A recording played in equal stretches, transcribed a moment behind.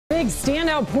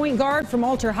Standout point guard from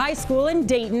Alter High School in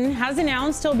Dayton has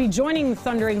announced he'll be joining the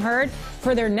Thundering Herd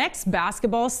for their next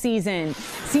basketball season.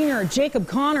 Senior Jacob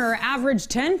Connor averaged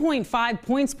 10.5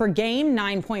 points per game,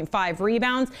 9.5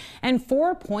 rebounds, and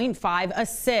 4.5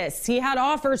 assists. He had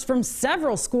offers from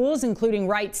several schools, including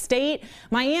Wright State,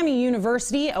 Miami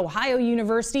University, Ohio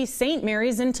University, St.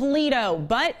 Mary's, and Toledo,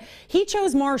 but he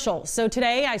chose Marshall. So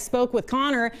today I spoke with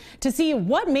Connor to see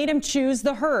what made him choose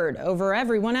the Herd over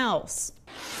everyone else.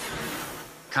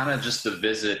 Kind of just the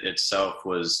visit itself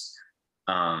was,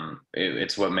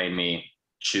 it's what made me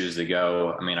choose to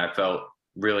go. I mean, I felt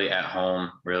really at home,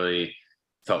 really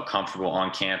felt comfortable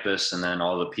on campus, and then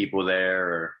all the people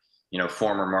there are,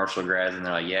 former Marshall grads, and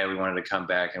they're like, yeah, we wanted to come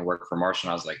back and work for Marshall.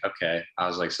 And I was like, okay. I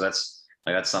was like, so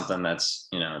that's something that's,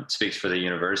 speaks for the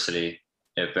university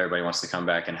if everybody wants to come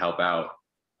back and help out.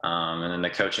 And then the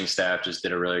coaching staff just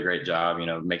did a really great job,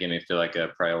 making me feel like a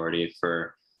priority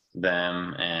for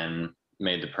them and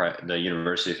made the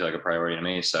university feel like a priority to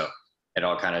me. So it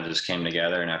all kind of just came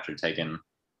together, and after taking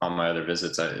all my other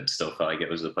visits, it still felt like it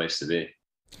was the place to be.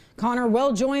 Connor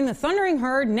will join the Thundering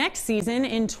Herd next season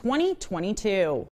in 2022.